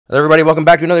Hello everybody, welcome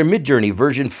back to another Midjourney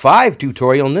version 5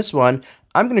 tutorial. In this one,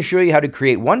 I'm going to show you how to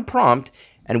create one prompt,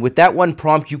 and with that one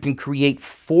prompt, you can create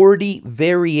 40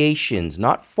 variations,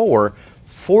 not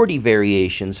 40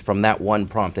 variations from that one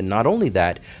prompt. And not only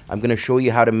that, I'm going to show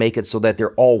you how to make it so that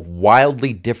they're all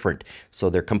wildly different. So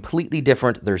they're completely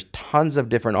different. There's tons of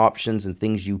different options and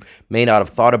things you may not have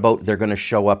thought about. They're going to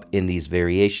show up in these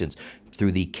variations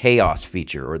through the chaos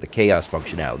feature or the chaos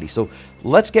functionality. So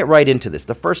let's get right into this.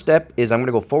 The first step is I'm going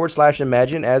to go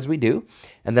 /imagine as we do,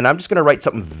 and then I'm just going to write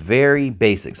something very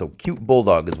basic. So cute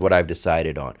bulldog is what I've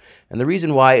decided on. And the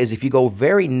reason why is if you go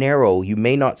very narrow, you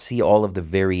may not see all of the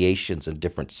variations and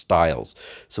different styles.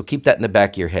 So keep that in the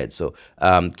back of your head. So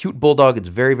cute bulldog, it's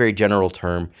a very, very general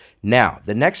term. Now,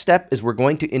 the next step is we're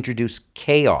going to introduce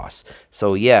chaos.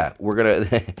 So yeah, we're going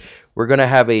to we're going to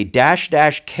have a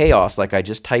 -- chaos like I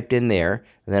just typed in there,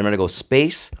 and then I'm going to go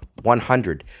space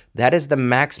 100. That is the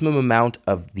maximum amount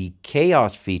of the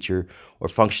chaos feature or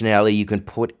functionality you can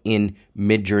put in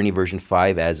Midjourney version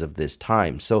 5 as of this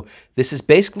time. So this is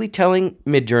basically telling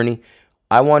Midjourney,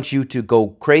 I want you to go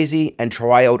crazy and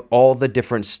try out all the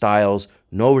different styles,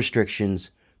 no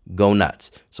restrictions, go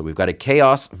nuts. So we've got a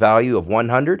chaos value of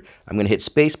 100. I'm going to hit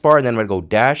spacebar, and then I'm going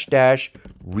to go --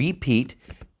 repeat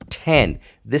 10.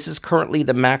 This is currently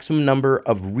the maximum number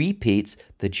of repeats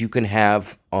that you can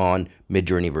have on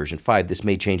Midjourney version 5. This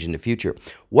may change in the future.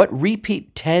 What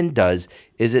repeat 10 does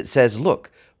is it says, look,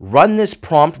 run this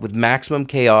prompt with maximum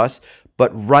chaos,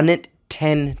 but run it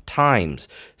 10 times.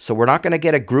 So we're not going to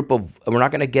get a we're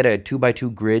not going to get a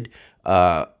 2x2 grid,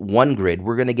 one grid.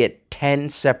 We're going to get 10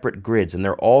 separate grids, and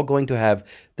they're all going to have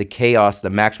the chaos, the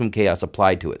maximum chaos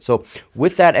applied to it. So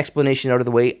with that explanation out of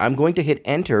the way, I'm going to hit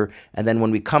enter, and then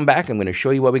when we come back, I'm going to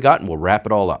show you what we got, and we'll wrap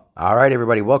it all up. All right,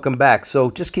 everybody, welcome back.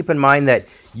 So just keep in mind that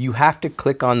you have to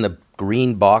click on the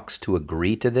green box to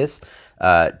agree to this,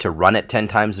 to run it 10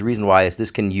 times. The reason why is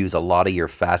this can use a lot of your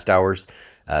fast hours.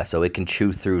 So it can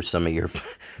chew through some of your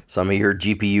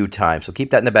GPU time. So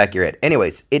keep that in the back of your head.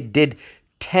 Anyways, it did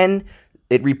 10.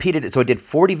 It repeated it. So it did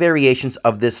 40 variations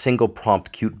of this single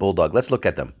prompt, cute bulldog. Let's look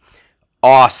at them.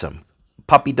 Awesome.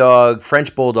 Puppy dog,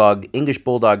 French bulldog, English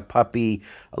bulldog puppy.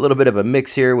 A little bit of a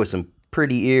mix here with some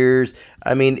pretty ears.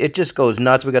 I mean, it just goes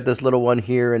nuts. We got this little one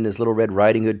here in this little Red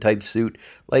Riding Hood type suit.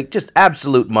 Like, just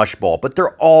absolute mushball. But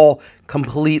they're all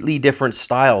completely different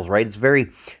styles, right? It's very,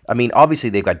 I mean, obviously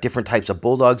they've got different types of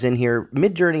bulldogs in here.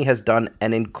 Midjourney has done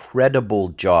an incredible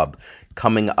job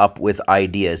coming up with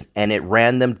ideas, and it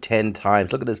ran them 10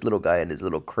 times. Look at this little guy in his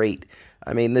little crate.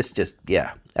 I mean, this just,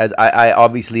 yeah. As I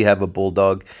obviously have a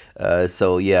bulldog,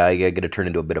 so yeah, I got to turn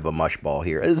into a bit of a mushball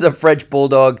here. This is a French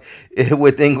bulldog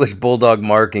with English bulldog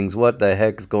markings. What the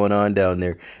heck's going on down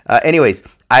there? Anyways,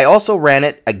 I also ran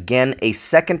it again a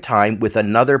second time with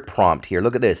another prompt here.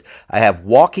 Look at this. I have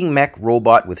walking mech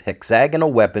robot with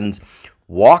hexagonal weapons,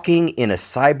 walking in a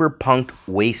cyberpunk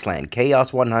wasteland,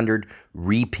 chaos 100,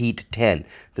 repeat 10.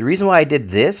 The reason why I did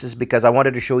this is because I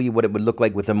wanted to show you what it would look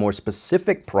like with a more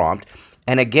specific prompt.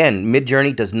 And again,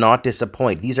 Midjourney does not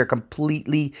disappoint. These are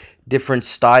completely different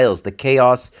styles. The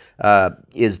chaos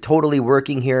is totally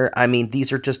working here. I mean,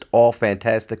 these are just all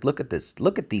fantastic. Look at this.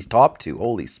 Look at these top two.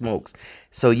 Holy smokes.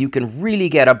 So you can really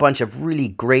get a bunch of really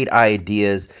great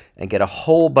ideas and get a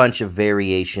whole bunch of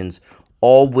variations,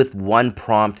 all with one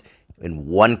prompt and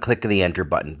one click of the enter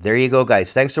button. There you go,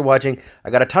 guys. Thanks for watching.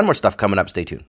 I got a ton more stuff coming up. Stay tuned.